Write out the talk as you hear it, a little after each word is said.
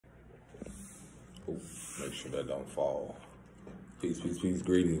Ooh, make sure that don't fall. Peace, peace, peace.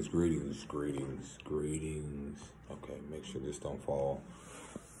 Greetings, greetings, greetings, greetings. Okay, make sure this don't fall.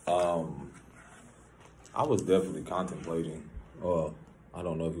 I was definitely contemplating, I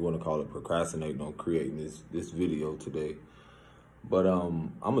don't know if you want to call it procrastinating on creating this video today. But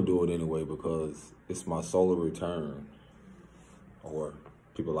I'm gonna do it anyway because it's my solar return, or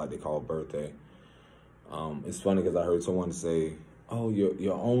people like to call it birthday. It's funny because I heard someone say, "Oh,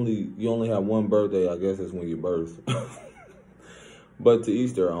 you only have one birthday. I guess it's when you birth." But to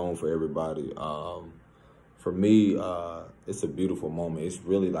each their own for everybody. For me, it's a beautiful moment. It's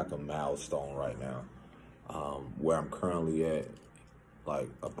really like a milestone right now, where I'm currently at, like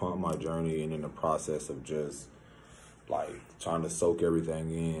upon my journey and in the process of just like trying to soak everything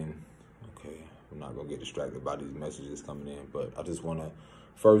in. Okay, I'm not gonna get distracted by these messages coming in, but I just want to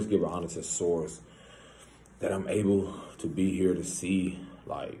first give an honor to Source that I'm able to be here to see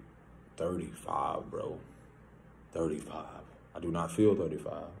like 35, bro. 35. I do not feel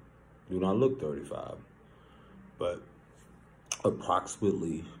 35. Do not look 35. But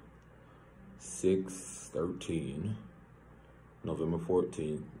approximately 6/13, November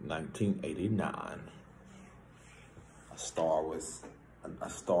 14th, 1989, a star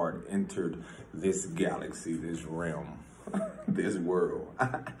had entered this galaxy, this realm, this world.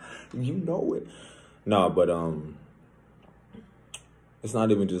 You know it. No, but it's not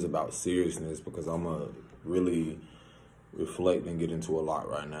even just about seriousness, because I'm a really reflect and get into a lot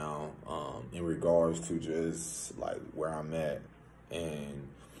right now in regards to just like where I'm at and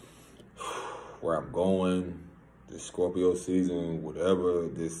where I'm going. The Scorpio season, whatever,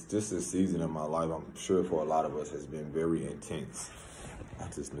 this season in my life, I'm sure for a lot of us, has been very intense. I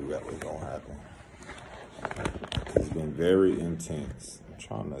just knew that was gonna happen. It's been very intense. I'm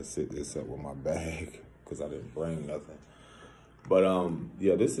trying to sit this up with my bag because I didn't bring nothing. But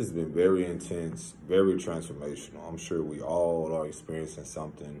yeah, this has been very intense, very transformational. I'm sure we all are experiencing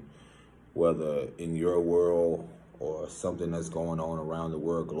something, whether in your world or something that's going on around the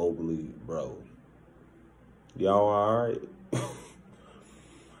world globally, bro. Y'all all right?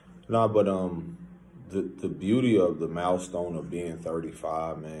 Nah, but the beauty of the milestone of being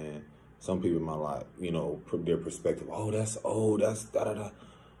 35, man. Some people might like, you know, put their perspective. Oh, that's old. That's da da da.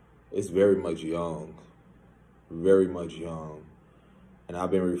 It's very much young, very much young. And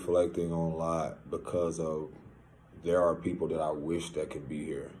I've been reflecting on a lot because of there are people that I wish that could be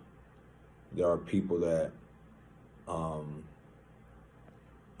here. There are people that,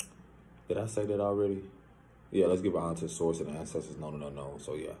 did I say that already? Yeah, let's give honor to Source and the ancestors. No.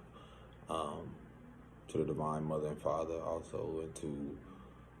 So yeah, to the Divine Mother and Father also, and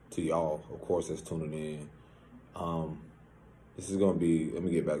to y'all, of course, that's tuning in. This is gonna be, let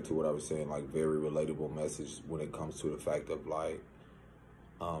me get back to what I was saying, like very relatable message when it comes to the fact of like,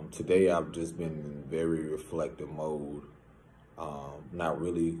 today I've just been in very reflective mode, not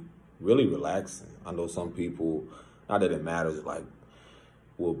really relaxing. I know some people, not that it matters, like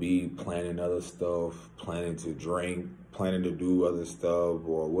will be planning other stuff, planning to drink, planning to do other stuff,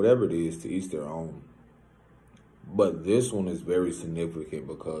 or whatever it is, to each their own. But this one is very significant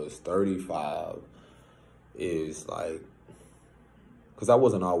because 35 is like, because I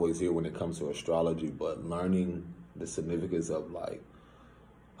wasn't always here when it comes to astrology, but learning the significance of like,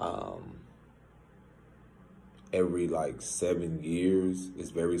 every like 7 years is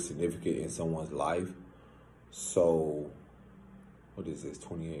very significant in someone's life. So what is this?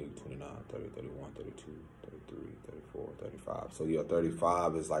 28, 29, 30, 31, 32, 33, 34, 35. So yeah,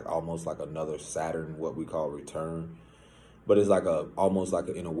 35 is like almost like another Saturn, what we call return. But it's like almost like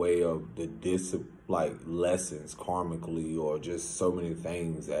in a way of the like lessons karmically, or just so many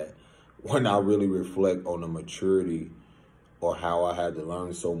things that when I really reflect on the maturity or how I had to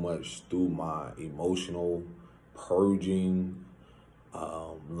learn so much through my emotional purging,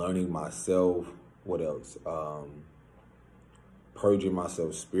 learning myself, what else? Purging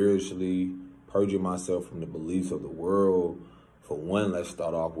myself spiritually, purging myself from the beliefs of the world. For one, let's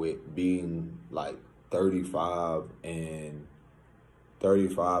start off with being like 35 in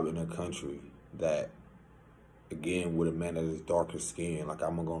a country that, again, with a man that is darker skin, like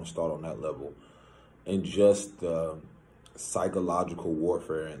I'm going to start on that level. And just the psychological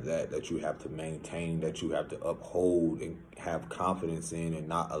warfare in that you have to maintain, that you have to uphold and have confidence in, and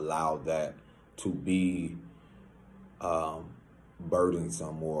not allow that to be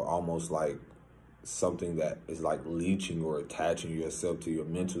burdensome, or almost like something that is like leeching or attaching yourself to your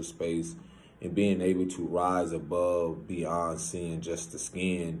mental space, and being able to rise above beyond seeing just the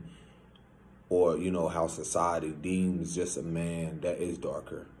skin, or, you know, how society deems just a man that is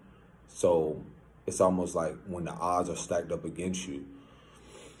darker. So it's almost like when the odds are stacked up against you,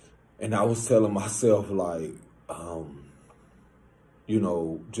 And I was telling myself, like, you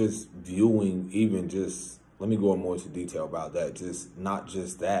know, just viewing, even just, let me go more into detail about that. Just not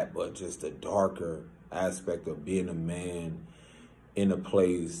just that, but just the darker aspect of being a man in a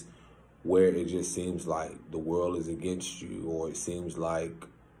place where it just seems like the world is against you, or it seems like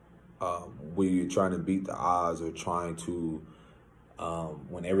where you're trying to beat the odds, or trying to,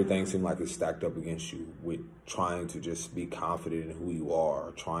 when everything seems like it's stacked up against you, with trying to just be confident in who you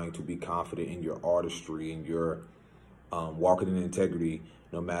are, trying to be confident in your artistry and your walking in integrity,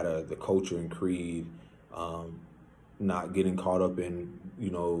 no matter the culture and creed, not getting caught up in, you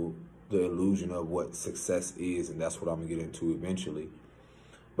know, the illusion of what success is. And that's what I'm gonna get into eventually.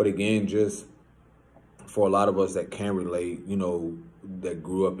 But again, just for a lot of us that can relate, you know, that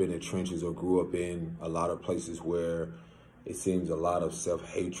grew up in the trenches or grew up in a lot of places where it seems a lot of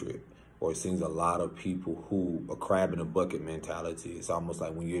self-hatred, or it seems a lot of people who a crab in a bucket mentality. It's almost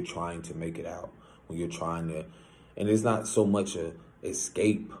like when you're trying to make it out, when you're trying to, and it's not so much a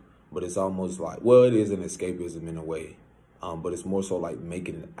escape, but it's almost like, well, it is an escapism in a way, but it's more so like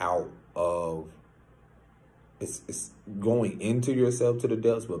making it out of, it's going into yourself to the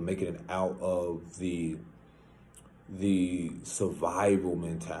depths, but making it out of the survival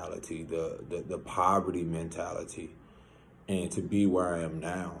mentality, the poverty mentality, and to be where I am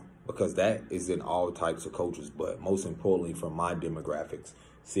now, because that is in all types of cultures, but most importantly from my demographics,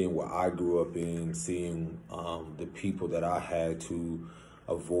 seeing what I grew up in, seeing the people that I had to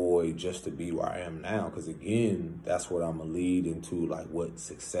avoid just to be where I am now. Because again, that's what I'm gonna lead into, like what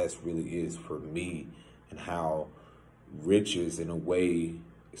success really is for me, and how riches in a way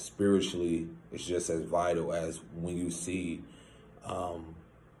spiritually is just as vital as when you see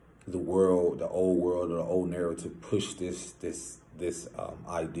the world, the old world, or the old narrative push this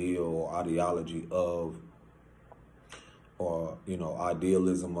ideal or ideology of, or, you know,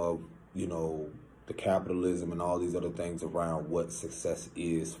 idealism of, you know, the capitalism and all these other things around what success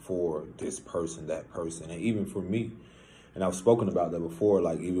is for this person, that person, and even for me. And I've spoken about that before,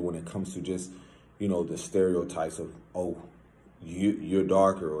 like even when it comes to just, you know, the stereotypes of, oh, you're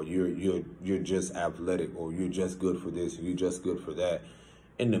darker, or you're just athletic, or you're just good for this, or you're just good for that.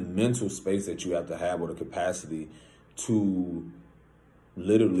 And the mental space that you have to have, or the capacity to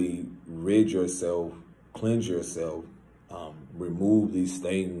literally rid yourself, cleanse yourself, remove these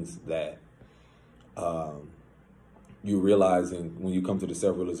things that you're realizing when you come to the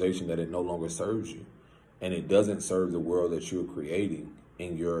self-realization that it no longer serves you, and it doesn't serve the world that you're creating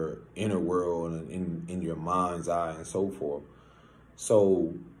in your inner world and in your mind's eye and so forth.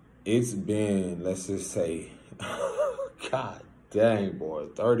 So it's been, let's just say, God dang, boy,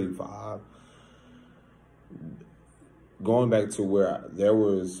 35. Going back to where there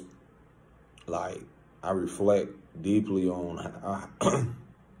was, like, I reflect deeply on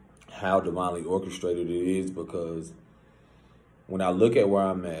how divinely orchestrated it is, because when I look at where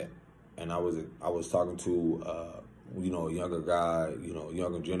I'm at, and I was talking to you know, a younger guy, you know, a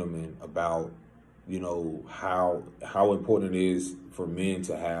younger gentleman, about, you know, how important it is for men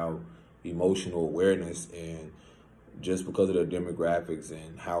to have emotional awareness, and just because of their demographics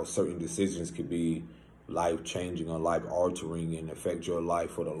and how certain decisions could be life-changing or life-altering and affect your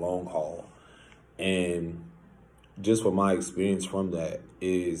life for the long haul. And just for my experience from that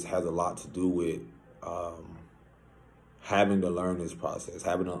has a lot to do with having to learn this process,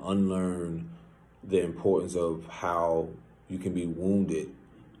 having to unlearn the importance of how you can be wounded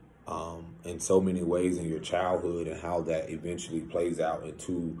in so many ways in your childhood, and how that eventually plays out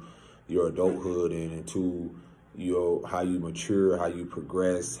into your adulthood and into how you mature, how you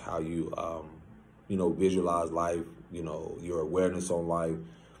progress, how you you know, visualize life, you know, your awareness on life.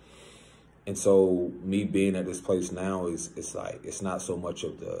 And so me being at this place now it's like, it's not so much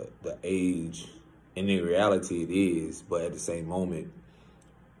of the age, and in reality it is, but at the same moment,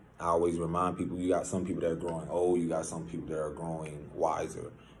 I always remind people, you got some people that are growing old, you got some people that are growing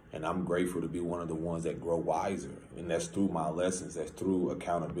wiser. And I'm grateful to be one of the ones that grow wiser. And that's through my lessons, that's through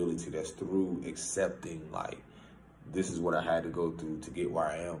accountability, that's through accepting, like, this is what I had to go through to get where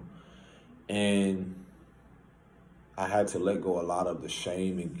I am. And I had to let go a lot of the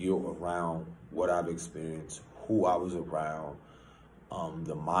shame and guilt around what I've experienced, who I was around,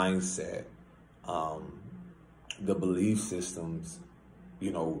 the mindset, the belief systems,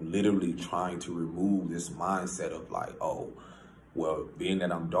 you know, literally trying to remove this mindset of like, oh, well, being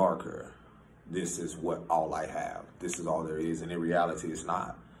that I'm darker, this is what all I have. This is all there is. And in reality, it's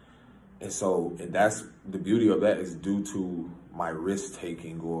not. And so, and that's the beauty of that, is due to my risk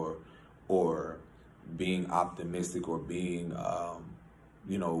taking, or being optimistic, or being,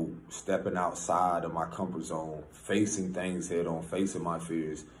 you know, stepping outside of my comfort zone, facing things head on, facing my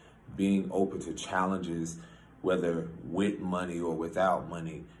fears, being open to challenges, whether with money or without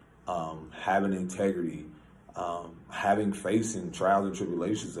money, having integrity, having facing trials and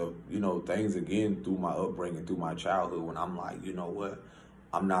tribulations of, things again through my upbringing, through my childhood, when I'm like, you know what,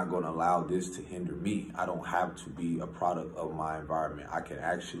 I'm not going to allow this to hinder me. I don't have to be a product of my environment. I can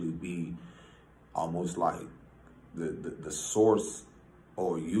actually be almost like the source,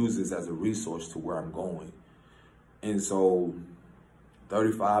 or use this as a resource to where I'm going. And so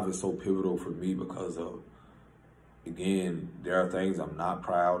 35 is so pivotal for me because of, again, there are things I'm not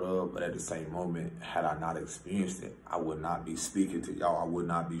proud of, but at the same moment, had I not experienced it, I would not be speaking to y'all. I would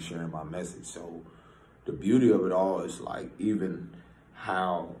not be sharing my message. So the beauty of it all is like, even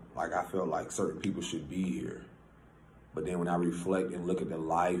how, like, I felt like certain people should be here. But then when I reflect and look at the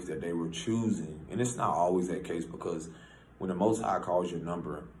life that they were choosing, and it's not always that case, because when the Most High calls your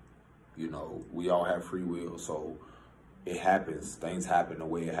number, we all have free will. So it happens. Things happen the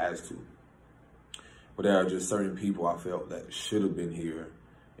way it has to. But there are just certain people I felt that should have been here.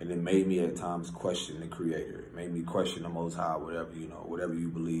 And it made me at times question the Creator. It made me question the Most High, whatever you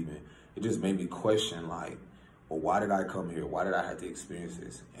believe in. It just made me question, like, well, why did I come here? Why did I have to experience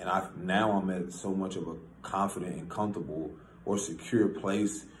this? And now I'm at so much of a confident and comfortable or secure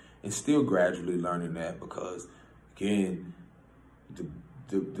place, and still gradually learning that, because, again,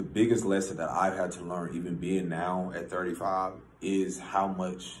 the biggest lesson that I've had to learn, even being now at 35, is how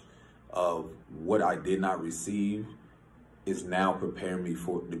much of what I did not receive is now preparing me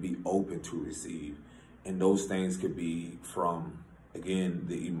to be open to receive. And those things could be from, again,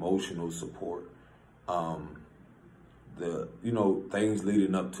 the emotional support, things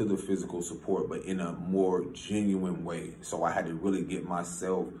leading up to the physical support, but in a more genuine way. So I had to really get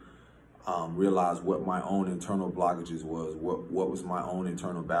myself, realize what my own internal blockages was, what was my own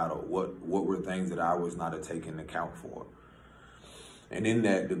internal battle, what were things that I was not taking account for. And in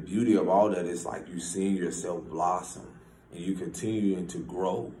that, the beauty of all that is like you seeing yourself blossom and you continuing to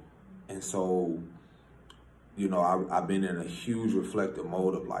grow. And so, I've been in a huge reflective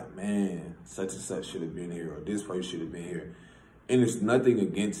mode of like, man, such and such should have been here, or this person should have been here. And it's nothing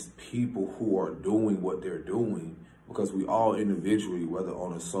against people who are doing what they're doing, because we all individually, whether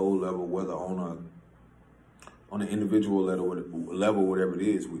on a soul level, whether on an individual level, whatever it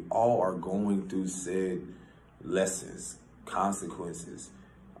is, we all are going through said lessons, consequences,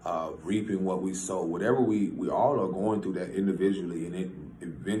 reaping what we sow. Whatever we all are going through that individually, and it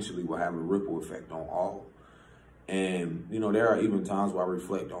eventually will have a ripple effect on all. And, there are even times where I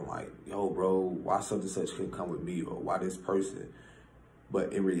reflect on like, yo, bro, why such and such couldn't come with me, or why this person?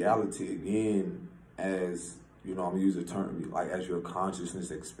 But in reality, again, as, I'm gonna use the term, like as your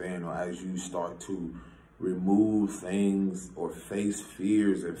consciousness expands, or as you start to remove things or face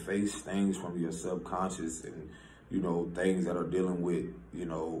fears and face things from your subconscious, and, things that are dealing with,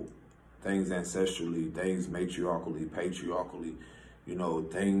 things ancestrally, things matriarchally, patriarchally,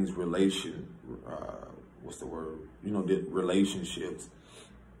 things relationships,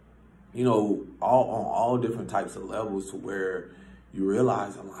 on all different types of levels, to where you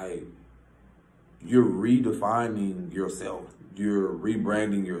realize, I'm like, you're redefining yourself, you're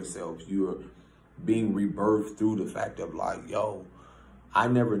rebranding yourself, you're being rebirthed through the fact of like, yo, I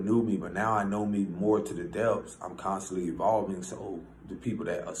never knew me, but now I know me more to the depths. I'm constantly evolving. So the people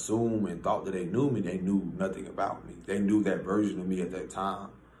that assume and thought that they knew me, they knew nothing about me. They knew that version of me at that time.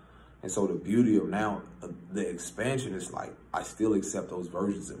 And so the beauty of now, the expansion is like, I still accept those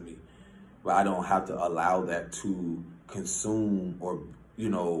versions of me, but I don't have to allow that to consume, or,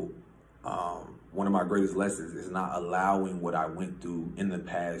 one of my greatest lessons is not allowing what I went through in the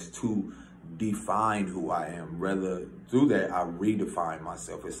past to define who I am. Rather, through that, I redefine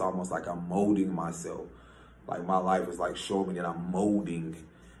myself. It's almost like I'm molding myself. Like my life is like showing me that I'm molding,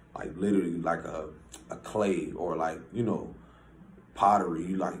 like literally like a clay, or like, pottery.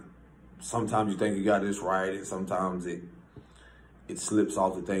 You like, sometimes you think you got this right, and sometimes it slips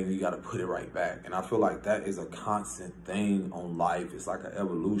off the thing, and you got to put it right back. And I feel like that is a constant thing on life. It's like an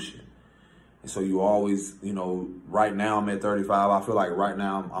evolution. And so you always, right now I'm at 35. I feel like right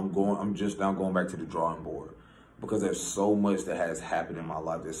now I'm just now going back to the drawing board, because there's so much that has happened in my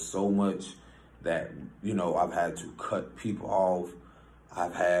life. There's so much that, I've had to cut people off.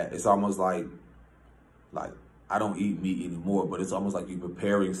 It's almost like I don't eat meat anymore, but it's almost like you're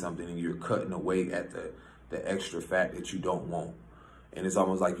preparing something and you're cutting away at the extra fat that you don't want. And it's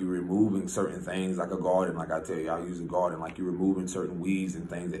almost like you're removing certain things, like a garden. Like I tell you, I use a garden. Like you're removing certain weeds and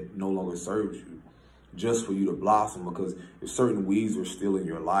things that no longer serves you, just for you to blossom. Because if certain weeds are still in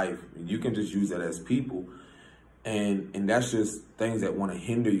your life, you can just use that as people. And that's just things that want to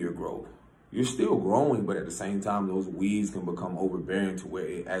hinder your growth. you're still growing, but at the same time, those weeds can become overbearing to where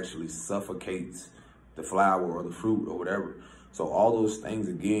it actually suffocates the flower or the fruit or whatever. So all those things,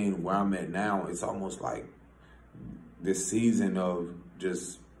 again, where I'm at now, it's almost like this season of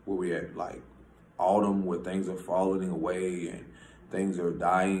just where we at, like autumn, where things are falling away and things are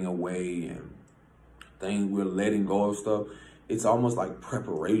dying away and we're letting go of stuff. It's almost like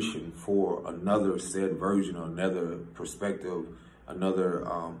preparation for another said version or another perspective, another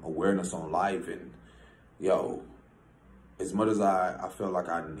awareness on life. And yo, as much as I felt like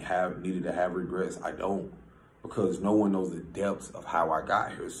I needed to have regrets, I don't, because no one knows the depths of how I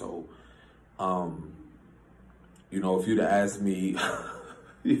got here. So, you know, if you'd have asked me,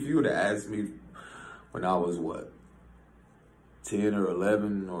 when I was what, 10 or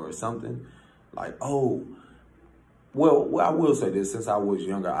 11 or something, like, oh, well, I will say this, since I was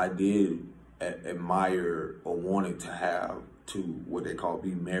younger, I did admire or wanted to have to what they call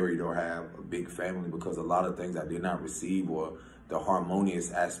be married or have a big family, because a lot of things I did not receive, or the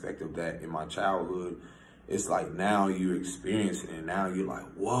harmonious aspect of that in my childhood, it's like now you're experiencing it, and now you're like,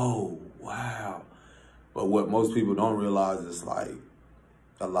 whoa, wow. But what most people don't realize is like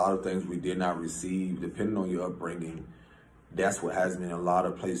a lot of things we did not receive, depending on your upbringing. That's what has me in a lot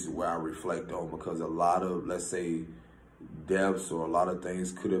of places where I reflect on, because a lot of, let's say, deaths or a lot of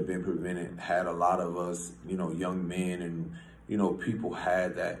things could have been prevented had a lot of us, you know, young men and, you know, people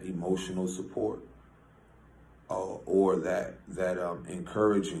had that emotional support or that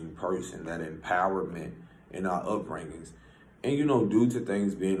encouraging person, that empowerment in our upbringings. And, you know, due to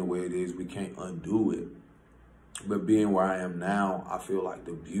things being the way it is, we can't undo it. But being where I am now, I feel like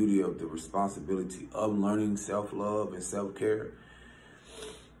the beauty of the responsibility of learning self-love and self-care.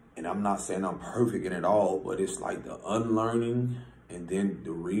 And I'm not saying I'm perfect in it all, but it's like the unlearning and then the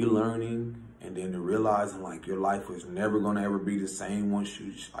relearning and then the realizing like your life was never going to ever be the same once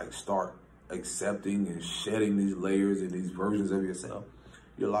you like start accepting and shedding these layers and these versions of yourself.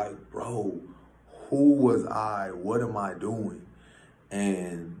 You're like, bro, who was I? What am I doing?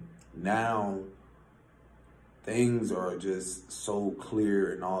 And now things are just so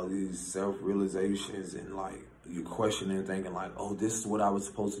clear, and all these self-realizations, and like you're questioning, thinking like, oh, this is what I was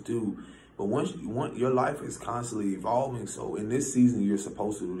supposed to do. But once you want, your life is constantly evolving. So in this season, you're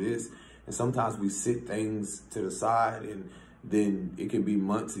supposed to do this. And sometimes we sit things to the side, and then it can be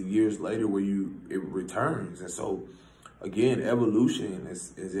months and years later where it returns. And so again, evolution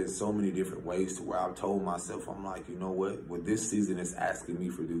is in so many different ways, to where I've told myself, I'm like, you know what this season is asking me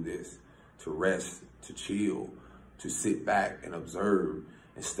for, do this, to rest, to chill, to sit back and observe,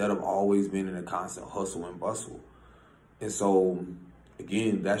 instead of always being in a constant hustle and bustle. And so,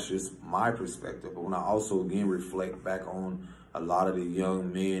 again, that's just my perspective. But when I also, again, reflect back on a lot of the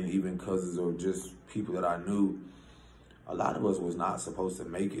young men, even cousins or just people that I knew, a lot of us was not supposed to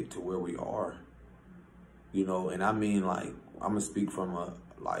make it to where we are. You know, and I mean, like, I'm gonna speak from a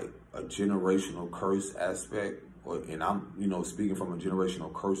generational curse aspect, and I'm, you know, speaking from a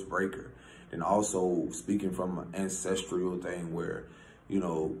generational curse breaker. And also speaking from an ancestral thing where, you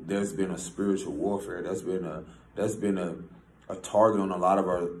know, there's been a spiritual warfare. That's been a target on a lot of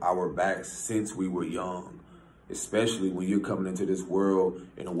our backs since we were young, especially when you're coming into this world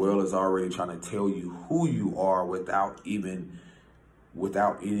and the world is already trying to tell you who you are without any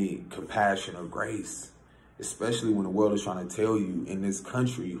compassion or grace, especially when the world is trying to tell you in this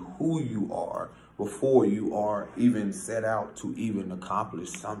country who you are before you are even set out to even accomplish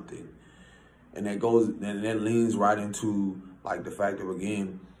something. And that leans right into like the fact of,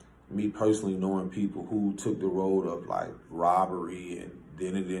 again, me personally knowing people who took the road of like robbery and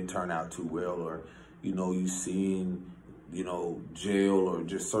then it didn't turn out too well, or, you know, you seen, you know, jail or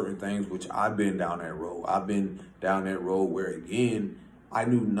just certain things, which I've been down that road. I've been down that road where, again, I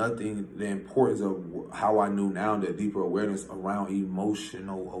knew nothing, the importance of how I knew now, the deeper awareness around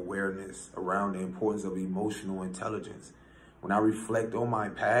emotional awareness, around the importance of emotional intelligence. When I reflect on my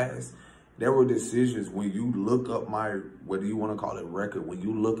past, there were decisions, when you look up my, whether you want to call it record, when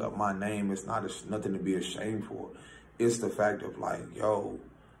you look up my name, it's nothing to be ashamed for. It's the fact of like, yo,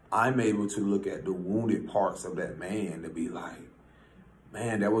 I'm able to look at the wounded parts of that man to be like,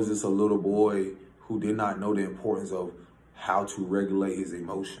 man, that was just a little boy who did not know the importance of how to regulate his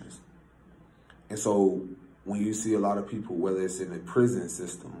emotions. And so when you see a lot of people, whether it's in the prison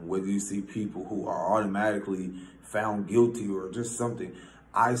system, whether you see people who are automatically found guilty or just something,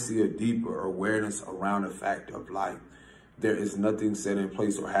 I see a deeper awareness around the fact of like, there is nothing set in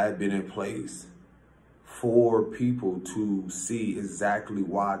place or had been in place for people to see exactly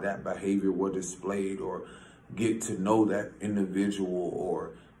why that behavior was displayed, or get to know that individual,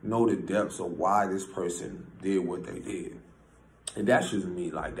 or know the depths of why this person did what they did. And that's just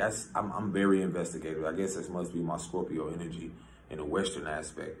me. Like, I'm very investigative. I guess this must be my Scorpio energy in the Western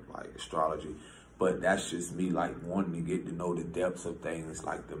aspect, like astrology. But that's just me, like, wanting to get to know the depths of things,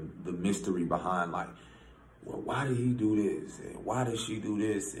 like the mystery behind, like, well, why did he do this? And why did she do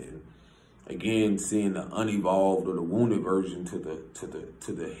this? And again, seeing the unevolved or the wounded version to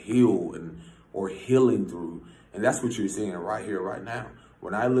the heal or healing through. And that's what you're seeing right here, right now.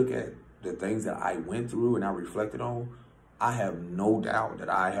 When I look at the things that I went through and I reflected on, I have no doubt that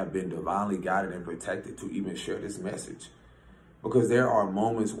I have been divinely guided and protected to even share this message. Because there are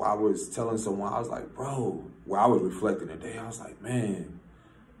moments where I was telling someone, I was like, bro, where I was reflecting today, I was like, man,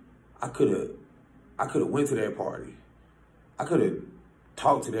 I could have went to that party. I could have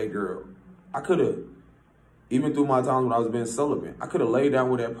talked to that girl. I could have, even through my times when I was being celibate, I could have laid down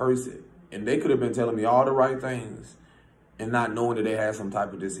with that person and they could have been telling me all the right things and not knowing that they had some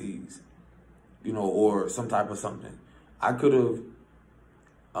type of disease, you know, or some type of something. I could have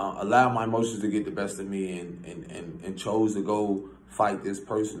allowed my emotions to get the best of me and chose to go fight this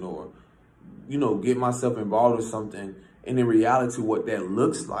person or, you know, get myself involved in something. And in reality, what that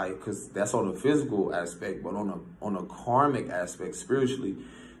looks like, because that's on the physical aspect, but on a karmic aspect, spiritually,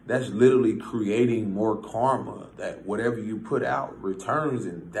 that's literally creating more karma, that whatever you put out returns.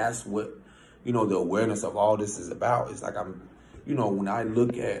 And that's what, you know, the awareness of all this is about. It's like you know, when I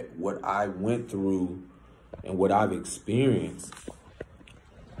look at what I went through and what I've experienced,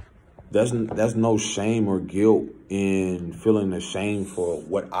 there's no shame or guilt in feeling ashamed for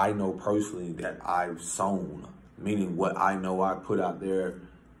what I know personally that I've sown, meaning what I know I put out there,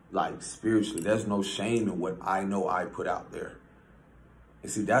 like spiritually. There's no shame in what I know I put out there.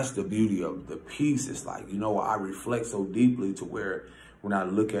 And see, that's the beauty of the piece. It's like, you know, I reflect so deeply to where when I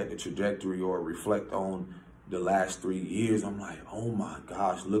look at the trajectory or reflect on the last 3 years, I'm like, oh my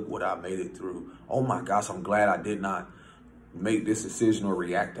gosh, look what I made it through. Oh my gosh, I'm glad I did not make this decision or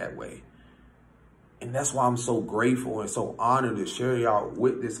react that way. And that's why I'm so grateful and so honored to share y'all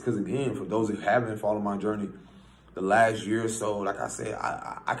with this. Because again, for those who haven't followed my journey, the last year or so, like I said,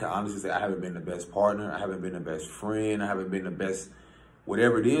 I can honestly say I haven't been the best partner. I haven't been the best friend. I haven't been the best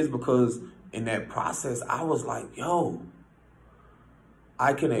whatever it is, because in that process, I was like, yo,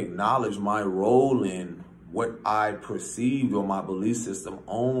 I can acknowledge my role in what I perceived or my belief system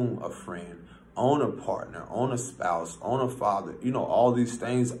on a friend, on a partner, on a spouse, on a father, you know, all these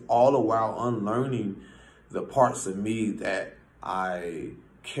things, all the while unlearning the parts of me that I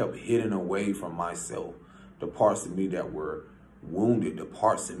kept hidden away from myself, the parts of me that were wounded, the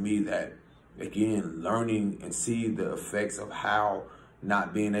parts of me that, again, learning and see the effects of how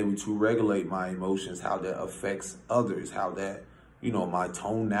not being able to regulate my emotions, how that affects others, how that, you know, my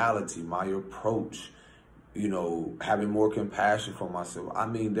tonality, my approach, you know, having more compassion for myself. I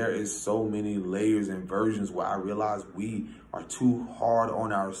mean, there is so many layers and versions where I realize we are too hard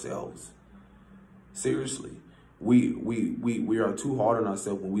on ourselves. Seriously, we are too hard on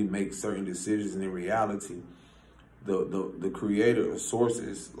ourselves when we make certain decisions. And in reality, the creator of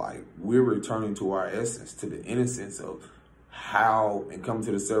sources, like, we're returning to our essence, to the innocence of how, and come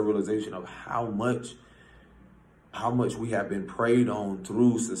to the self-realization of how much we have been preyed on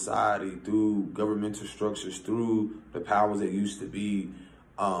through society, through governmental structures, through the powers that used to be,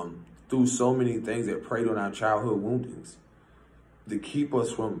 through so many things that preyed on our childhood woundings, to keep us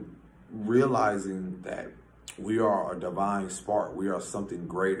from realizing that we are a divine spark. We are something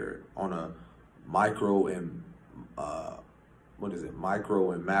greater on a micro and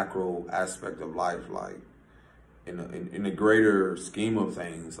micro and macro aspect of life, like in the greater scheme of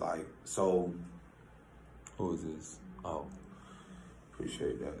things. Like, so who is this? Oh,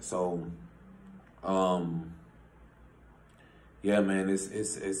 appreciate that. So yeah, man,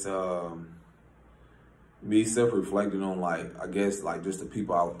 it's me self-reflecting on, like, I guess, like, just the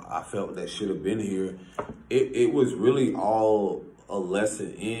people I felt that should have been here. It was really all a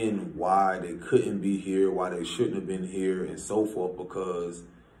lesson in why they couldn't be here, why they shouldn't have been here, and so forth, because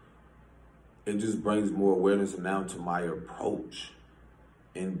it just brings more awareness now to my approach.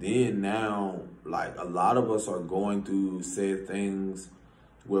 And then now, like, a lot of us are going through said things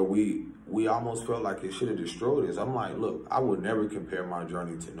where we almost felt like it should have destroyed us. I'm like, look, I would never compare my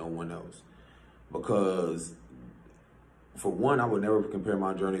journey to no one else. Because, for one, I would never compare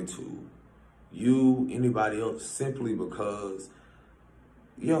my journey to you, anybody else, simply because,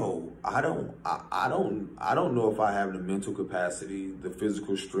 yo, I don't know if I have the mental capacity, the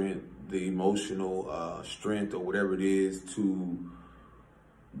physical strength, the emotional strength, or whatever it is to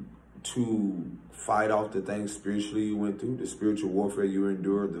fight off the things spiritually you went through, the spiritual warfare you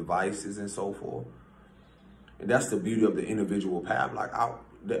endured, the vices and so forth. And that's the beauty of the individual path. Like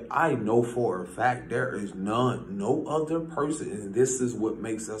I know for a fact there is no other person, and this is what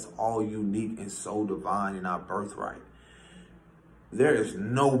makes us all unique and so divine in our birthright. There is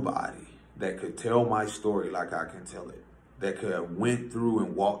nobody that could tell my story like I can tell it, that could have went through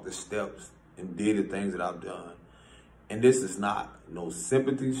and walked the steps and did the things that I've done. And this is not no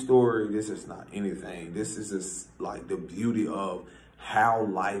sympathy story. This is not anything. This is just like the beauty of how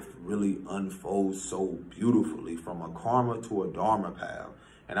life really unfolds so beautifully, from a karma to a dharma path.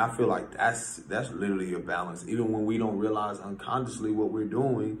 And I feel like that's literally a balance. Even when we don't realize unconsciously what we're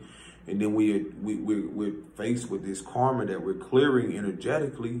doing, and then we're faced with this karma that we're clearing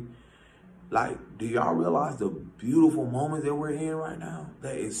energetically. Like, do y'all realize the beautiful moment that we're in right now?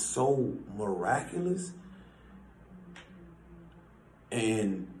 That is so miraculous.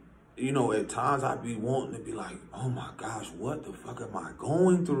 And, you know, at times I'd be wanting to be like, oh my gosh, what the fuck am I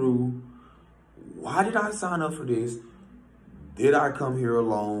going through? Why did I sign up for this? Did I come here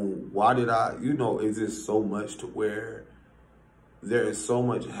alone? Why did I, you know, is this so much to where there is so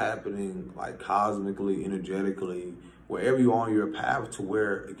much happening, like cosmically, energetically, wherever you are on your path, to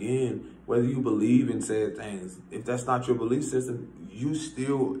where, again, whether you believe in said things, if that's not your belief system, you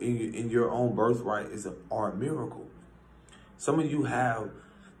still in your own birthright are a miracle. Some of you have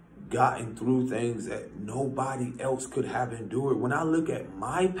gotten through things that nobody else could have endured. When I look at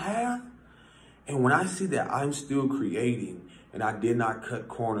my path, and when I see that I'm still creating and I did not cut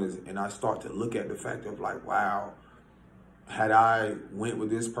corners, and I start to look at the fact of like, wow, had I went with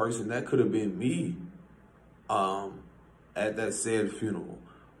this person, that could have been me at that said funeral.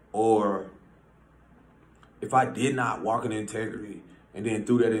 Or if I did not walk in integrity, and then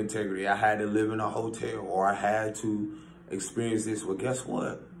through that integrity, I had to live in a hotel, or I had to experience this, well, guess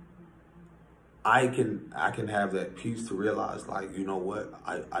what? I can have that peace to realize, like, you know what?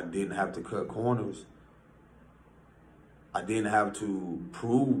 I didn't have to cut corners. I didn't have to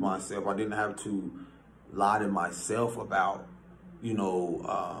prove myself. I didn't have to lie to myself about, you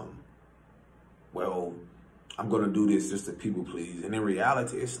know, well, I'm going to do this just to people please. And in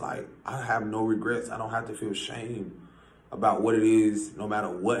reality, it's like, I have no regrets. I don't have to feel shame about what it is, no matter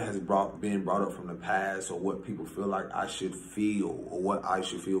what has been brought up from the past, or what people feel like I should feel, or what I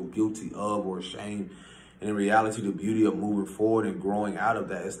should feel guilty of or ashamed. And in reality, the beauty of moving forward and growing out of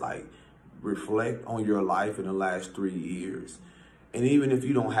that is like, reflect on your life in the last 3 years. And even if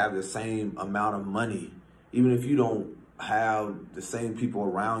you don't have the same amount of money, even if you don't have the same people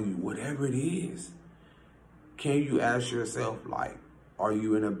around you, whatever it is, can you ask yourself, like, are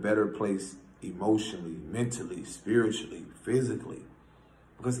you in a better place emotionally, mentally, spiritually, physically?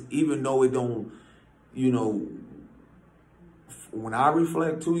 Because even though it don't, you know, when I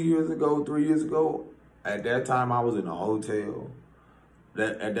reflect 2 years ago, 3 years ago, at that time I was in a hotel.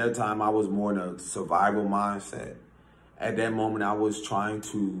 At that time I was more in a survival mindset. At that moment I was trying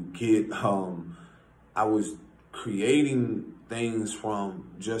to get, I was creating things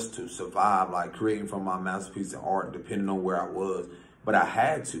from just to survive, like creating from my masterpiece of art, depending on where I was. But I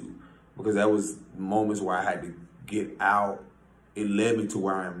had to, because that was moments where I had to get out. It led me to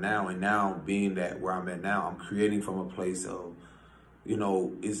where I am now. And now, being that where I'm at now, I'm creating from a place of, you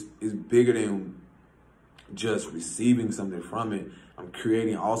know, it's bigger than just receiving something from it. I'm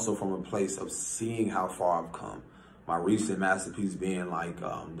creating also from a place of seeing how far I've come. My recent masterpiece being like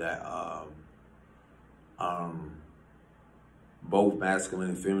both masculine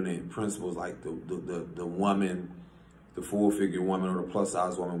and feminine principles, like the woman, the full figure woman, or the plus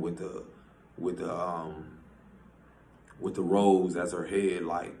size woman with the rose as her head.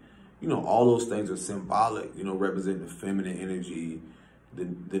 Like, you know, all those things are symbolic, you know, representing the feminine energy, the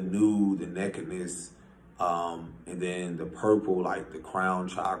nude, the nakedness, and then the purple, like the crown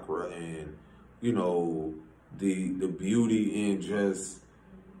chakra, and, you know, the beauty in just,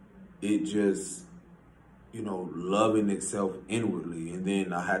 you know, loving itself inwardly. And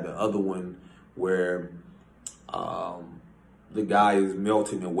then I had the other one where the guy is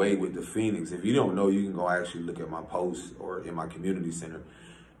melting away with the phoenix. If you don't know, you can go actually look at my post or in my community center.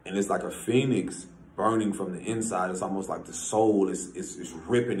 And it's like a phoenix burning from the inside. It's almost like the soul is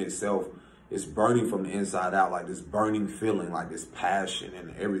ripping itself. It's burning from the inside out, like this burning feeling, like this passion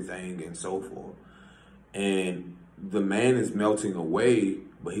and everything and so forth. And the man is melting away,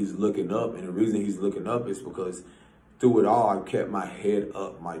 but he's looking up. And the reason he's looking up is because through it all, I kept my head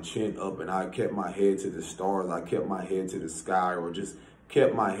up, my chin up, and I kept my head to the stars. I kept my head to the sky, or just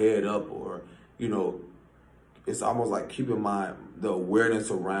kept my head up, or, you know, it's almost like keeping the awareness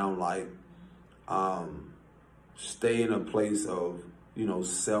around, like, stay in a place of, you know,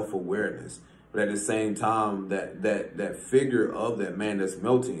 self-awareness. But at the same time, that figure of that man that's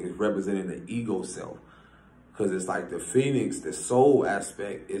melting is representing the ego self. Because it's like the phoenix, the soul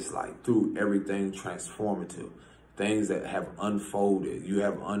aspect is like through everything transformative. Things that have unfolded. You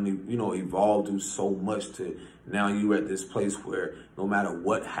have, evolved through so much to now you're at this place where no matter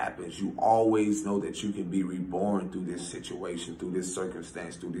what happens, you always know that you can be reborn through this situation, through this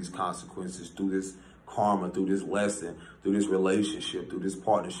circumstance, through these consequences, through this karma, through this lesson, through this relationship, through this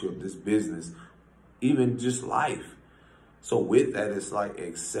partnership, this business, even just life. So with that, it's like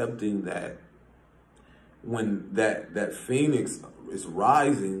accepting that when that phoenix is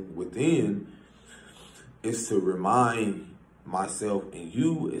rising within, is to remind myself and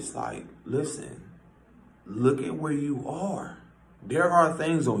you, it's like, listen, look at where you are. There are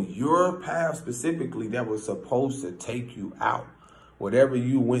things on your path specifically that were supposed to take you out. Whatever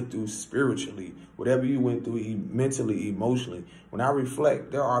you went through spiritually, whatever you went through mentally, emotionally. When I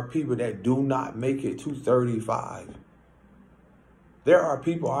reflect, there are people that do not make it to 35. There are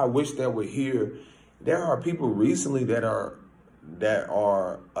people I wish that were here. There are people recently that are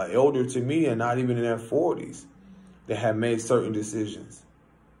elder to me and not even in their 40s that have made certain decisions.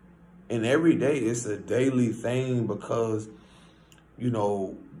 And every day it's a daily thing because,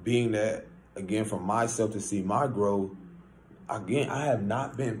 being that, again, for myself to see my growth, again, I have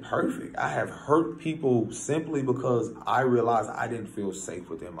not been perfect. I have hurt people simply because I realized I didn't feel safe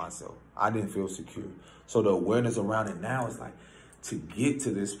within myself. I didn't feel secure. So the awareness around it now is like to get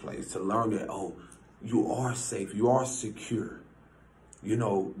to this place, to learn that, oh, you are safe, you are secure.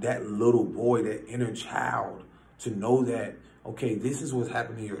 That little boy, that inner child, to know that, okay, this is what's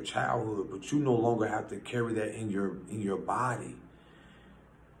happened in your childhood, but you no longer have to carry that in your body.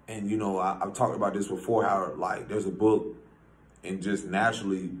 And, I've talked about this before, how like there's a book, and just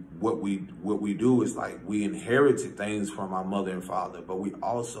naturally what we do is like we inherited things from our mother and father, but we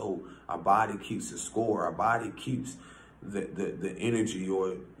also, our body keeps a score. Our body keeps the energy,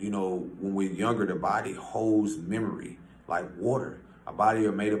 or, when we're younger, the body holds memory like water. Our body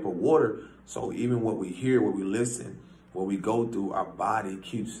are made up of water. So even what we hear, what we listen, what we go through, our body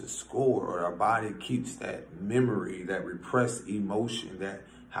keeps a score, or our body keeps that memory, that repressed emotion, that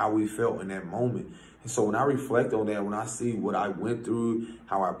how we felt in that moment. And so when I reflect on that, when I see what I went through,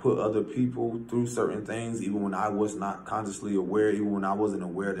 how I put other people through certain things, even when I was not consciously aware, even when I wasn't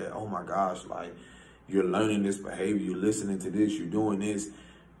aware that, oh my gosh, like you're learning this behavior, you're listening to this, you're doing this,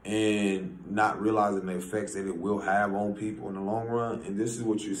 and not realizing the effects that it will have on people in the long run. And this is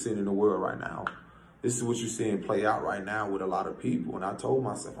what you're seeing in the world right now. This is what you're seeing play out right now with a lot of people. And I told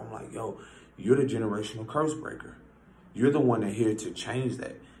myself, I'm like, yo, you're the generational curse breaker. You're the one that here to change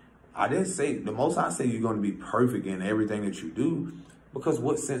that. I didn't say, the most I say you're going to be perfect in everything that you do, because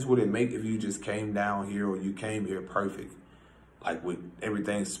what sense would it make if you just came down here, or you came here perfect, like with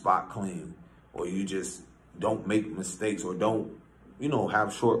everything spot clean, or you just don't make mistakes, or don't,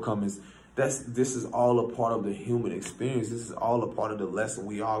 have shortcomings. This is all a part of the human experience. This is all a part of the lesson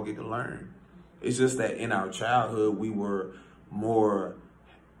we all get to learn. It's just that in our childhood, we were more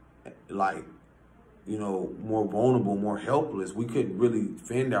like, more vulnerable, more helpless. We couldn't really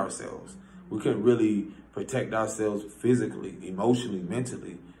fend ourselves. We couldn't really protect ourselves physically, emotionally,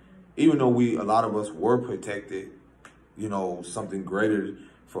 mentally. Even though a lot of us were protected, something greater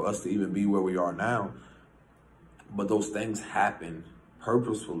for us to even be where we are now. But those things happen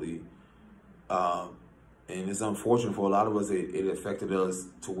purposefully. And it's unfortunate for a lot of us, it affected us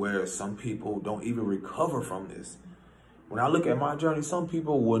to where some people don't even recover from this. When I look at my journey, some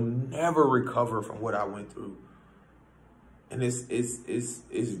people will never recover from what I went through. And it's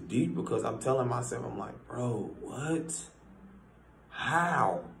deep, because I'm telling myself, I'm like, bro, what?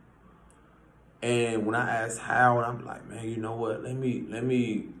 How? And when I ask how, and I'm like, man, you know what? Let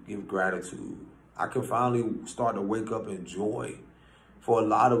me give gratitude. I can finally start to wake up in joy. For a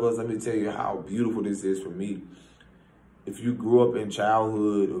lot of us, let me tell you how beautiful this is for me. If you grew up in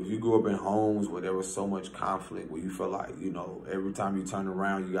childhood, or if you grew up in homes where there was so much conflict, where you feel like, every time you turn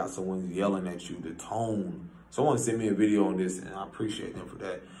around, you got someone yelling at you, the tone. Someone sent me a video on this, and I appreciate them for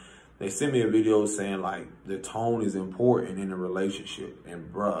that. They sent me a video saying, like, the tone is important in a relationship.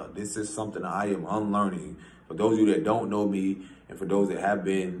 And bruh, this is something I am unlearning. For those of you that don't know me, and for those that have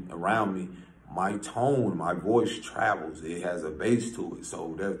been around me, my tone, my voice travels. It has a bass to it.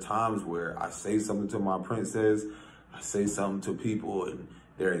 So there are times where I say something to my princess, I say something to people, and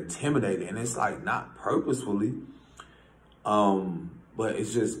they're intimidated. And it's like not purposefully, but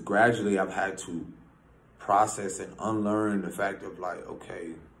it's just gradually I've had to process and unlearn the fact of like,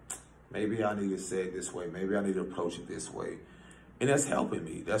 okay, maybe I need to say it this way. Maybe I need to approach it this way. And that's helping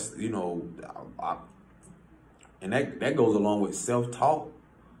me. That's, and that goes along with self-talk.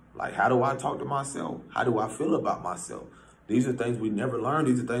 Like, how do I talk to myself? How do I feel about myself? These are things we never learn.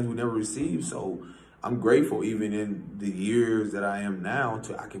 These are things we never receive. So I'm grateful even in the years that I am now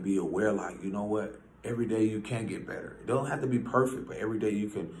I can be aware, like, you know what? Every day you can get better. It don't have to be perfect, but every day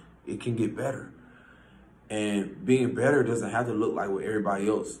it can get better. And being better doesn't have to look like what everybody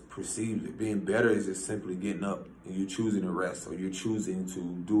else perceives it. Being better is just simply getting up and you choosing to rest, or you're choosing to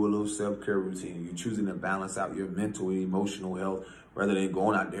do a little self-care routine. You're choosing to balance out your mental and emotional health rather than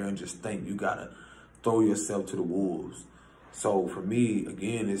going out there and just think you got to throw yourself to the wolves. So for me,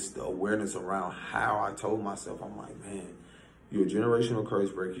 again, it's the awareness around how I told myself, I'm like, man, you're a generational curse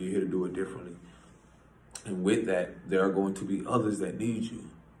breaker. You're here to do it differently. And with that, there are going to be others that need you.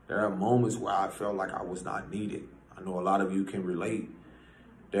 There are moments where I felt like I was not needed. I know a lot of you can relate.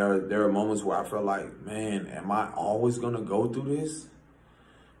 There are moments where I felt like, man, am I always going to go through this?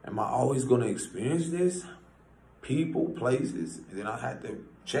 Am I always going to experience this? People, places. And then I had to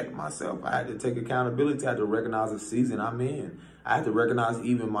check myself. I had to take accountability. I had to recognize the season I'm in. I had to recognize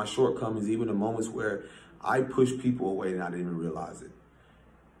even my shortcomings, even the moments where I pushed people away and I didn't even realize it.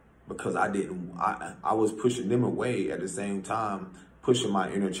 Because I was pushing them away at the same time, pushing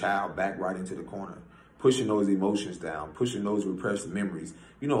my inner child back right into the corner, pushing those emotions down, pushing those repressed memories.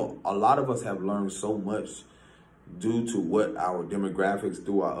 You know, a lot of us have learned so much due to what our demographics,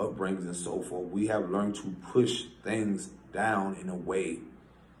 through our upbringings and so forth. We have learned to push things down in a way,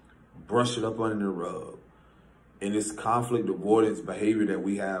 brush it up under the rug. And this conflict avoidance behavior that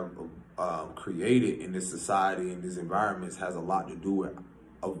we have created in this society, in these environments, has a lot to do with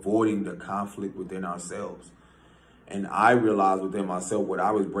avoiding the conflict within ourselves. And I realized within myself what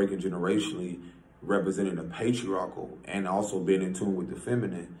I was breaking generationally, representing the patriarchal and also being in tune with the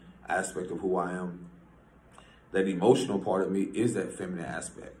feminine aspect of who I am. That emotional part of me is that feminine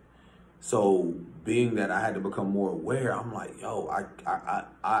aspect. So being that I had to become more aware, I'm like, yo,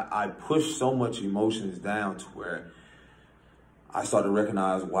 I pushed so much emotions down to where I started to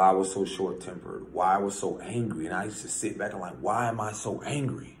recognize why I was so short-tempered, why I was so angry. And I used to sit back and like, why am I so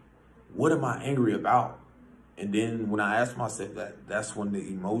angry? What am I angry about? And then when I asked myself that, that's when the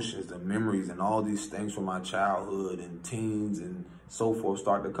emotions, the memories, and all these things from my childhood and teens and so forth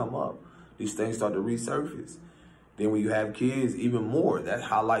start to come up. These things start to resurface. Then when you have kids, even more, that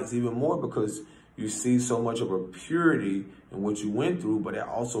highlights even more because you see so much of a purity in what you went through, but it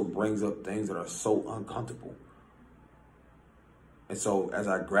also brings up things that are so uncomfortable. And so as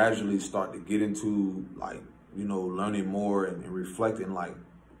I gradually start to get into, like, you know, learning more and reflecting, like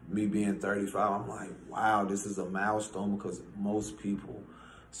me being 35, I'm like, wow, this is a milestone because most people,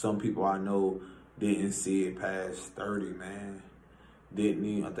 some people I know didn't see it past 30, man. Didn't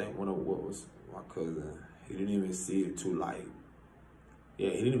even, I think what was my cousin, he didn't even see it to like,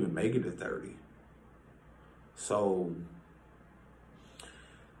 yeah, he didn't even make it to 30. So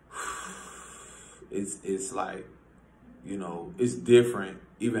it's like, you know, it's different.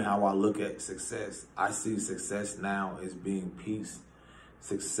 Even how I look at success, I see success now as being peace.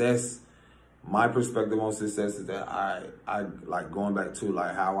 Success, my perspective on success is that I like going back to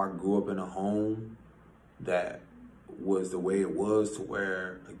like how I grew up in a home that was the way it was, to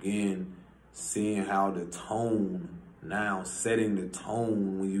where, again, seeing how the tone now, setting the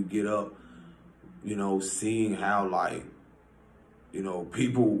tone when you get up, you know, seeing how, like, you know,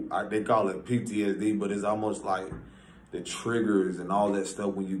 people, they call it PTSD, but it's almost like the triggers and all that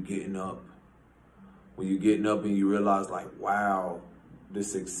stuff when you're getting up. When you're getting up and you realize, like, wow, the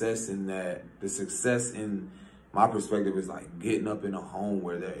success in my perspective is like getting up in a home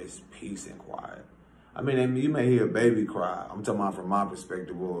where there is peace and quiet. I mean, you may hear a baby cry. I'm talking about from my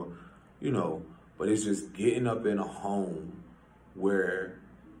perspective, or, you know, but it's just getting up in a home where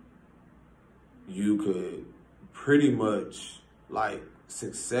you could pretty much, like,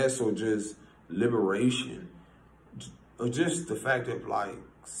 success or just liberation, or just the fact of, like,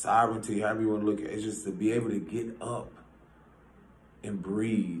 sovereignty, however you want to look at it, it's just to be able to get up and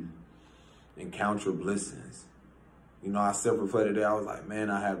breathe and count your blessings. You know, I self-reflected there. I was like, man,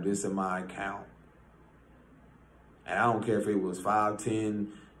 I have this in my account. And I don't care if it was $5, $10,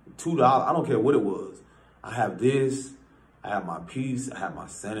 $2. I don't care what it was. I have this. I have my peace. I have my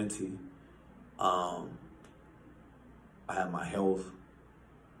sanity. I have my health.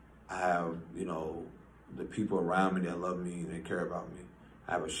 I have, you know, the people around me that love me and they care about me.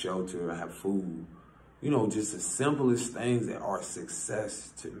 I have a shelter. I have food. You know, just the simplest things that are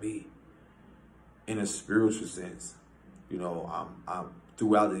success to me in a spiritual sense. You know, I'm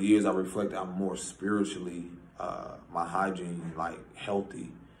throughout the years, I reflect I'm more spiritually, my hygiene, like,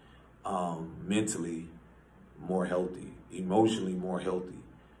 healthy, mentally more healthy, emotionally more healthy.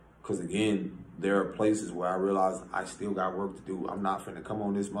 Because, again, there are places where I realize I still got work to do. I'm not finna come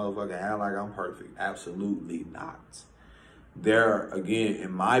on this motherfucker and act like I'm perfect. Absolutely not. there again,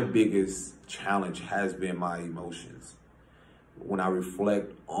 and my biggest challenge has been my emotions. When I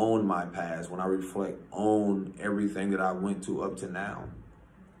reflect on my past, when I reflect on everything that I went to up to now,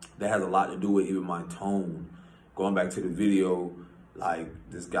 that has a lot to do with even my tone. Going back to the video, like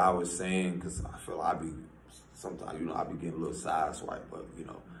this guy was saying, because I feel sometimes, I be getting a little sideswiped, but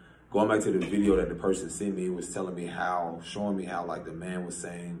going back to the video that the person sent me, was telling me showing me how like the man was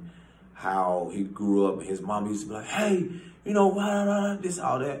saying how he grew up and his mom used to be like, hey, this,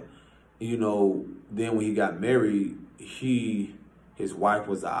 all that. Then when he got married, his wife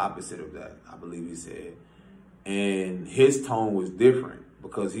was the opposite of that, I believe he said. And his tone was different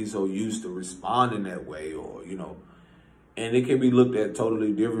because he's so used to responding that way, or, and it can be looked at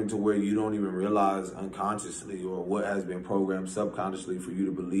totally different to where you don't even realize unconsciously or what has been programmed subconsciously for you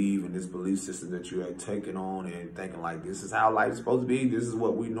to believe in this belief system that you have taken on and thinking like, this is how life's supposed to be. This is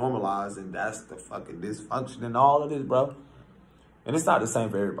what we normalize, and that's the fucking dysfunction and all of this, bro. And it's not the same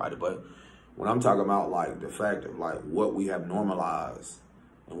for everybody, but when I'm talking about like the fact of like what we have normalized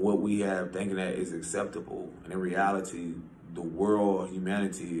and what we have thinking that is acceptable, and in reality, the world,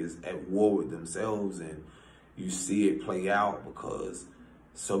 humanity is at war with themselves, and you see it play out because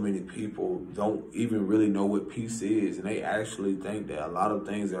so many people don't even really know what peace is, and they actually think that a lot of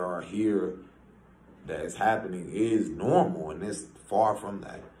things that are here that is happening is normal, and it's far from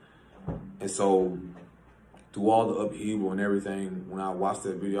that. And so through all the upheaval and everything, when I watched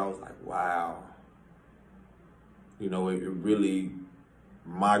that video, I was like, wow. It really,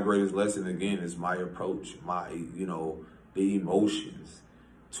 my greatest lesson again is my approach, the emotions,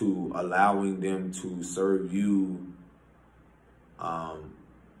 to allowing them to serve you,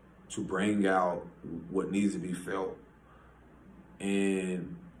 to bring out what needs to be felt,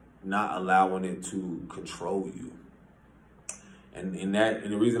 and not allowing it to control you. And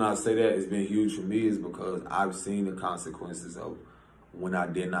the reason I say that has been huge for me is because I've seen the consequences of when I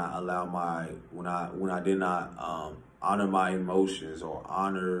did not allow when I did not honor my emotions, or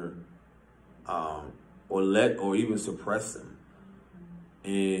honor or even suppress them.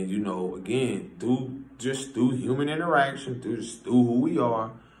 And again, through human interaction, through who we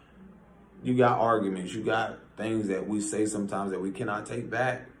are, you got arguments, you got things that we say sometimes that we cannot take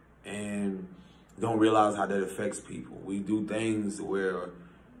back, and don't realize how that affects people. We do things where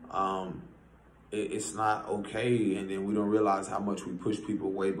it's not okay, and then we don't realize how much we push people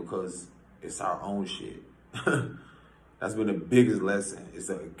away because it's our own shit. That's been the biggest lesson. It's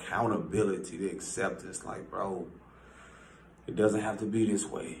the accountability, the acceptance. Like, bro, it doesn't have to be this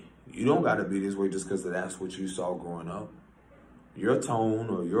way. You don't got to be this way just because that's what you saw growing up. Your tone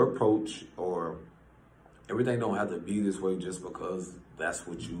or your approach or everything don't have to be this way just because that's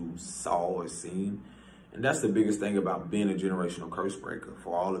what you saw or seen. And that's the biggest thing about being a generational curse breaker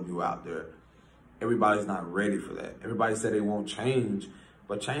for all of you out there. Everybody's not ready for that. Everybody said they won't change,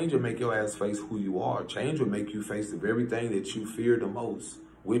 but change will make your ass face who you are. Change will make you face the very thing that you fear the most,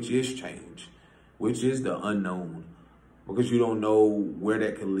 which is change, which is the unknown. Because you don't know where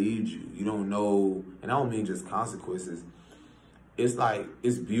that could lead you. You don't know, and I don't mean just consequences. It's like,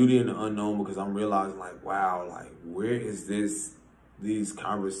 it's beauty in the unknown, because I'm realizing like, wow, like where is these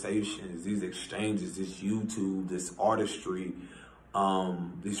conversations, these exchanges, this YouTube, this artistry,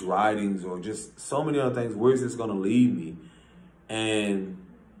 these writings, or just so many other things, where is this gonna lead me? And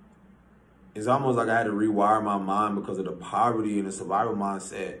it's almost like I had to rewire my mind because of the poverty and the survival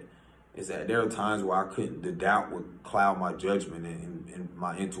mindset. Is that there are times where the doubt would cloud my judgment and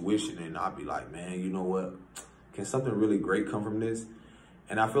my intuition, and I'd be like, man, you know what? Can something really great come from this?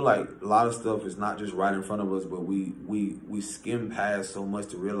 And I feel like a lot of stuff is not just right in front of us, but we skim past so much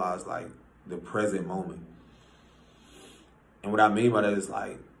to realize like the present moment. And what I mean by that is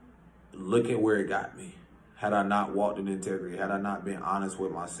like, look at where it got me. Had I not walked in integrity, had I not been honest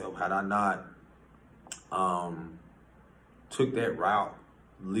with myself, had I not took that route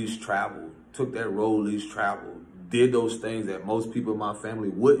least traveled, took that road least traveled, did those things that most people in my family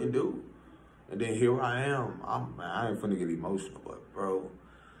wouldn't do, and then here I am. I ain't finna get emotional, but bro,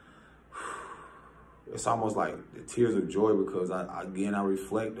 it's almost like the tears of joy, because I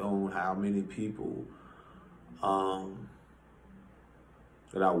reflect on how many people that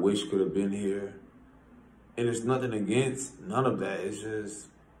I wish could have been here. And it's nothing against none of that. It's just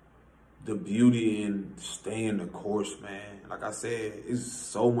the beauty in staying the course, man. Like I said, it's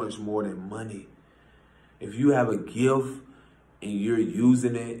so much more than money. If you have a gift and you're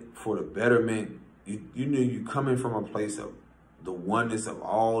using it for the betterment, you know you're coming from a place of the oneness of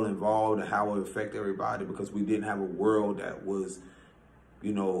all involved and how it affect everybody, because we didn't have a world that was,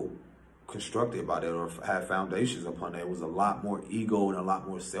 constructed by that or had foundations upon that. It was a lot more ego and a lot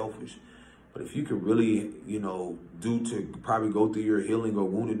more selfish. But if you could really, you know, probably go through your healing or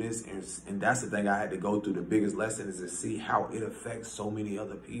woundedness, and that's the thing I had to go through. The biggest lesson is to see how it affects so many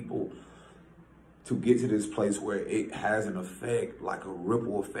other people, to get to this place where it has an effect, like a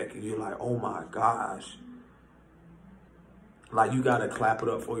ripple effect, and you're like, oh my gosh. Like, you gotta clap it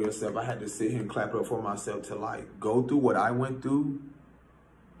up for yourself. I had to sit here and clap it up for myself to like go through what I went through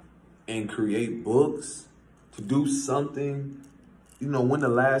and create books, to do something. You know, when the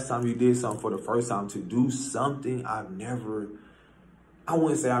last time you did something for the first time, to do something I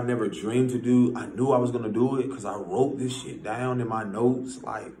wouldn't say I've never dreamed to do. I knew I was going to do it because I wrote this shit down in my notes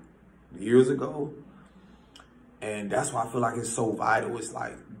like years ago. And that's why I feel like it's so vital. It's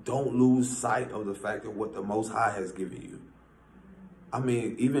like, don't lose sight of the fact of what the Most High has given you. I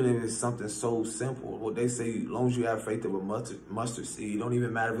mean, even if it's something so simple, what they say, as long as you have faith of a mustard seed, don't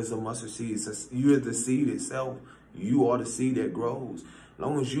even matter if it's a mustard seed. You're the seed itself. You are the seed that grows. As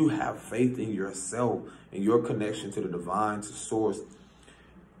long as you have faith in yourself and your connection to the divine, to source,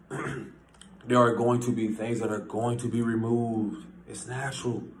 there are going to be things that are going to be removed. It's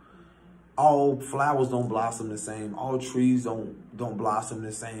natural. All flowers don't blossom the same. All trees don't blossom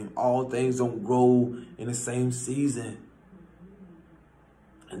the same. All things don't grow in the same season.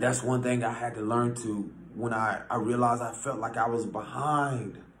 And that's one thing I had to learn to, when I realized I felt like I was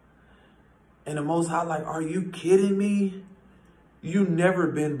behind. And the Most High, like, are you kidding me? You never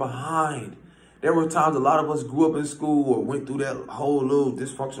been behind. There were times a lot of us grew up in school or went through that whole little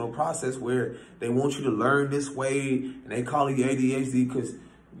dysfunctional process where they want you to learn this way, and they call you ADHD because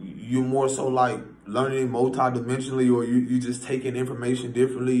you're more so like learning multidimensionally, or you just taking information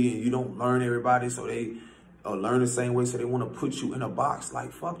differently and you don't learn everybody, so they learn the same way, so they want to put you in a box.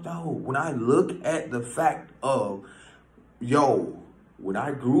 Like, fuck no. When I look at the fact of, when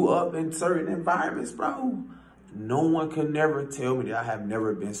I grew up in certain environments, bro, no one can never tell me that I have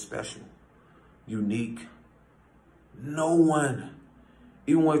never been special, unique. No one.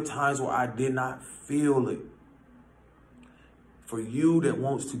 Even with times where I did not feel it. For you that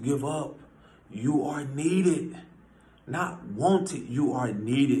wants to give up, you are needed. Not wanted, you are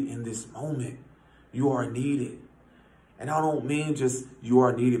needed in this moment. You are needed. And I don't mean just you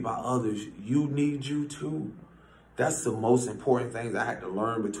are needed by others. You need you too. That's the most important things I had to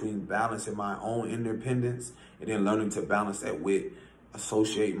learn, between balancing my own independence and then learning to balance that with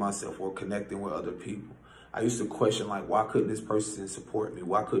associating myself or connecting with other people. I used to question, like, why couldn't this person support me?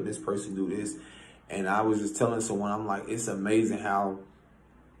 Why couldn't this person do this? And I was just telling someone, I'm like, it's amazing how,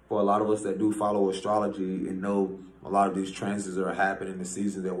 for a lot of us that do follow astrology and know a lot of these transits are happening in the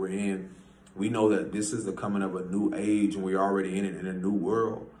season that we're in, we know that this is the coming of a new age, and we're already in it, in a new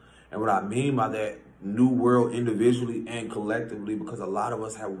world. And what I mean by that, new world individually and collectively, because a lot of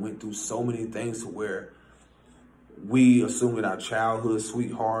us have went through so many things to where we assume that our childhood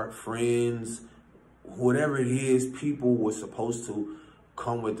sweetheart, friends, whatever it is, people were supposed to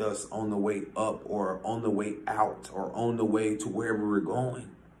come with us on the way up or on the way out or on the way to wherever we're going.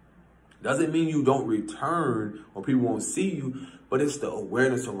 Doesn't mean you don't return or people won't see you, but it's the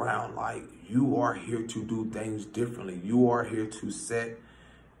awareness around, like, you are here to do things differently. You are here to set,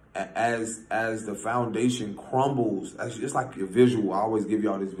 as the foundation crumbles, it's like a visual. I always give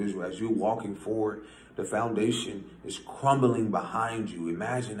y'all this visual. As you're walking forward, the foundation is crumbling behind you.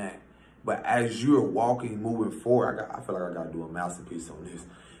 Imagine that. But as you're walking, moving forward, I feel like I got to do a masterpiece on this.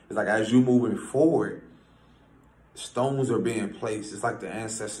 It's like, as you're moving forward, stones are being placed. It's like the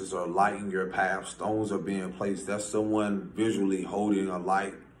ancestors are lighting your path. Stones are being placed. That's someone visually holding a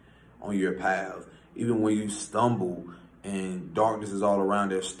light on your path. Even when you stumble and darkness is all around,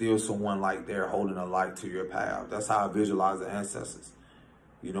 there's still someone like there holding a light to your path. That's how I visualize the ancestors,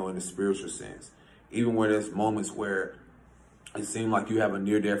 you know, in the spiritual sense. Even when there's moments where it seems like you have a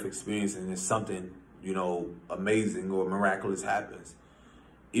near-death experience and there's something, you know, amazing or miraculous happens.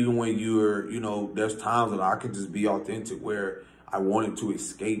 Even when you're, you know, there's times that I can just be authentic where I wanted to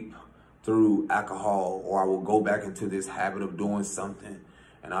escape through alcohol, or I will go back into this habit of doing something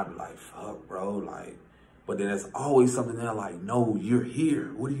and I'd be like, fuck, bro, like, but then there's always something there like, no, you're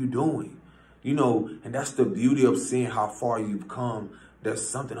here. What are you doing? You know, and that's the beauty of seeing how far you've come. There's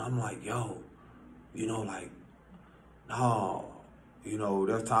something I'm like, yo, you know, like, no, you know,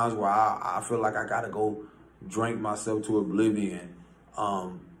 there's times where I feel like I got to go drink myself to oblivion.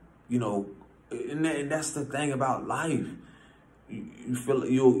 You know, and that's the thing about life. You feel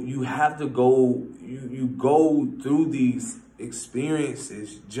you have to go, you go through these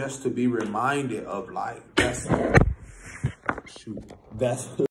experiences just to be reminded of, like, that's